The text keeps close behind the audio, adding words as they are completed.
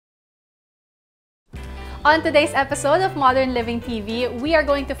On today's episode of Modern Living TV, we are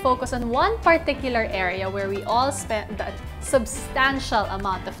going to focus on one particular area where we all spend a substantial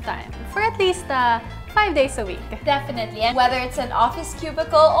amount of time for at least 5 days a week. Definitely. And whether it's an office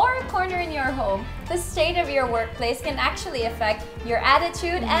cubicle or a corner in your home, the state of your workplace can actually affect your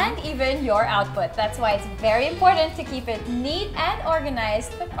attitude and even your output. That's why it's very important to keep it neat and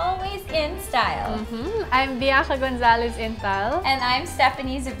organized, but always in style. I'm Bianca Gonzalez Intal. And I'm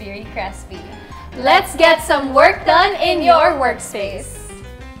Stephanie Zubiri Crespi. Let's get some work done in your workspace.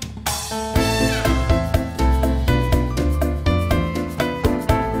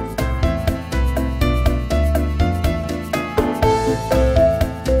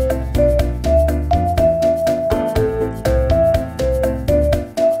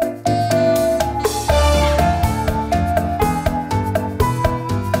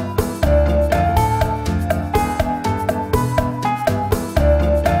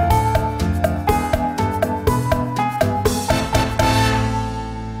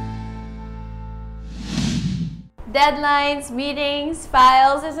 Deadlines, meetings,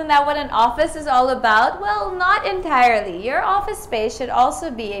 files, isn't that what an office is all about? Well, not entirely. Your office space should also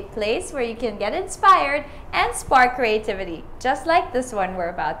be a place where you can get inspired and spark creativity, just like this one we're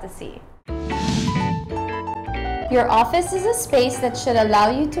about to see. Your office is a space that should allow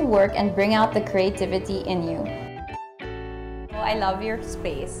you to work and bring out the creativity in you. Oh, I love your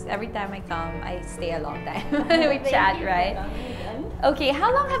space. Every time I come, I stay a long time. We chat, right? Okay,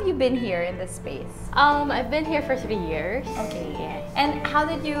 how long have you been here in this space? I've been here for 3 years. Okay. Yes. And how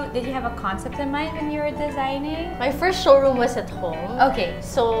did you have a concept in mind when you were designing? My first showroom was at home. Okay.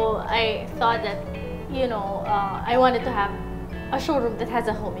 So I thought that, I wanted to have a showroom that has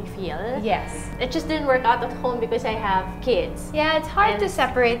a homey feel. Yes. It just didn't work out at home because I have kids. Yeah, it's hard to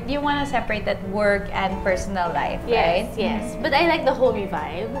separate. You want to separate that work and personal life, right? Yes. But I like the homey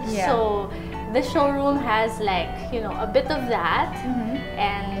vibe. Yeah. So the showroom has a bit of that.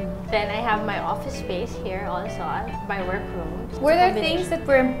 And then I have my office space here also, my workroom. Were there things that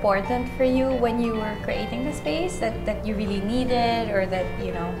were important for you when you were creating the space that you really needed, or that,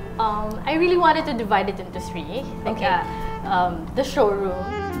 I really wanted to divide it into 3. The showroom,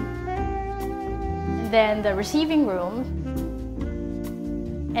 then the receiving room,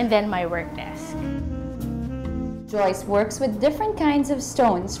 and then my work desk. Joyce works with different kinds of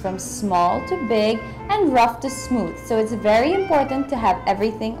stones, from small to big and rough to smooth, so it's very important to have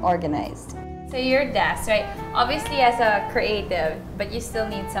everything organized. So your desk, right? Obviously as a creative, but you still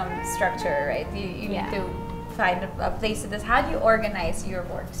need some structure, right? You need to find a place to this. How do you organize your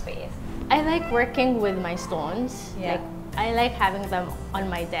workspace? I like working with my stones. Yeah. I like having them on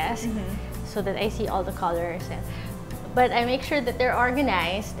my desk so that I see all the colors. But I make sure that they're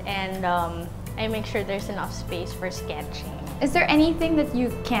organized, and I make sure there's enough space for sketching. Is there anything that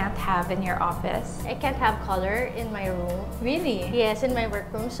you can't have in your office? I can't have color in my room. Really? Yes, in my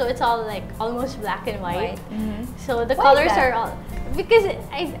workroom. So it's all almost black and white. So the colors are all... Because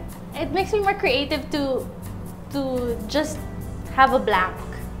it makes me more creative to just have a blank,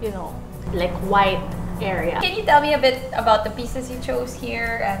 white area. Can you tell me a bit about the pieces you chose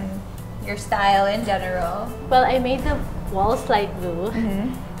here and your style in general? Well, I made the walls light blue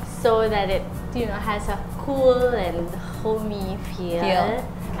so that it has a cool and homey feel.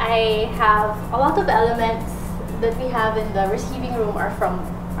 I have a lot of elements that we have in the receiving room are from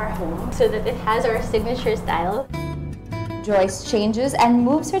our home, so that it has our signature style. Joyce changes and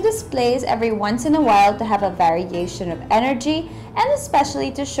moves her displays every once in a while to have a variation of energy, and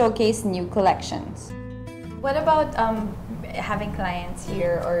especially to showcase new collections. What about having clients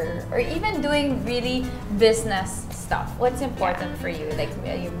here, or even doing really business stuff? What's important for you, like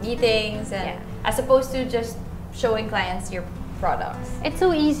your meetings, and as opposed to just showing clients your products? It's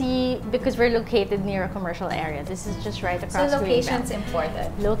so easy because we're located near a commercial area. This is just right across the street. So location's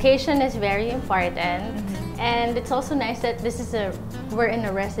important. Location is very important. And it's also nice that we're in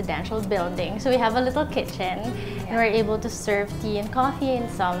a residential building. So we have a little kitchen, and we're able to serve tea and coffee and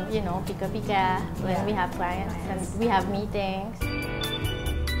some, pika-pika when we have clients and we have meetings.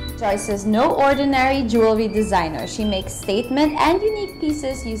 Joyce is no ordinary jewelry designer. She makes statement and unique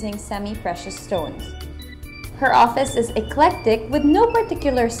pieces using semi-precious stones. Her office is eclectic with no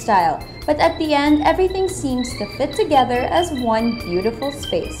particular style, but at the end, everything seems to fit together as one beautiful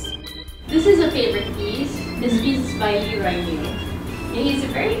space. This is a favorite piece. This piece is by Leroy Liu. Yeah, he's a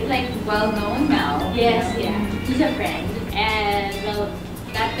very well-known now. Yes, he's a friend. And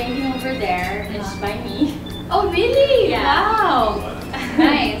that painting over there is by me. Oh, really? Yeah. Wow.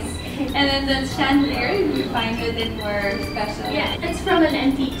 Nice. And then the chandelier, you find it more special? Yeah, it's from an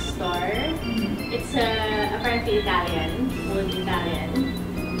antique store. It's apparently Italian, old Italian.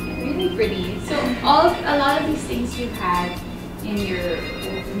 Really really pretty. So a lot of these things you had in your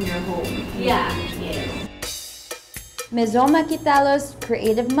home. Yeah. Yes. Maison Makitalo's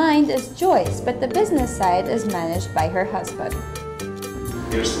creative mind is Joyce, but the business side is managed by her husband.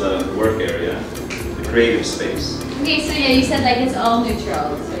 Here's the work area, the creative space. Okay, so yeah, you said like it's all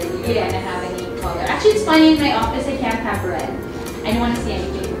neutral, so you don't want to have any color. Actually, it's funny, in my office I can't have red. I don't want to see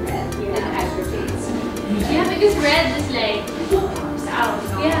anything red. Yeah. It aggravates me. Yeah, because red is like, pops out.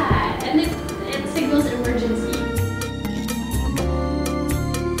 No? Yeah, and it signals emergency.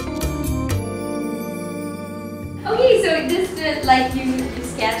 Okay, so this is like you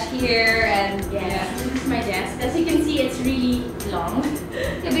sketch here and Yes, this is my desk. As you can see, it's really long.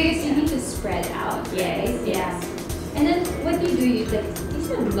 yeah, because you need to spread out. Yes, right? yes. And then what do you do?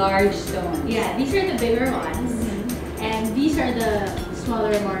 These are large stones. Yeah, these are the bigger ones, and these are the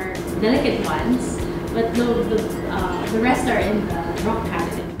smaller, more delicate ones. But the rest are in the rock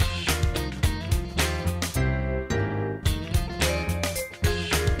cabinet.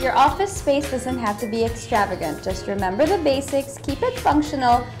 Your office space doesn't have to be extravagant. Just remember the basics, keep it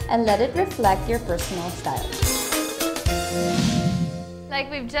functional, and let it reflect your personal style. Like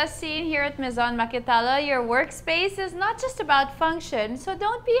we've just seen here at Maison Makitalo, your workspace is not just about function, so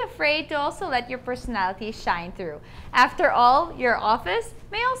don't be afraid to also let your personality shine through. After all, your office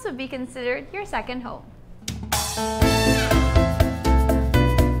may also be considered your second home.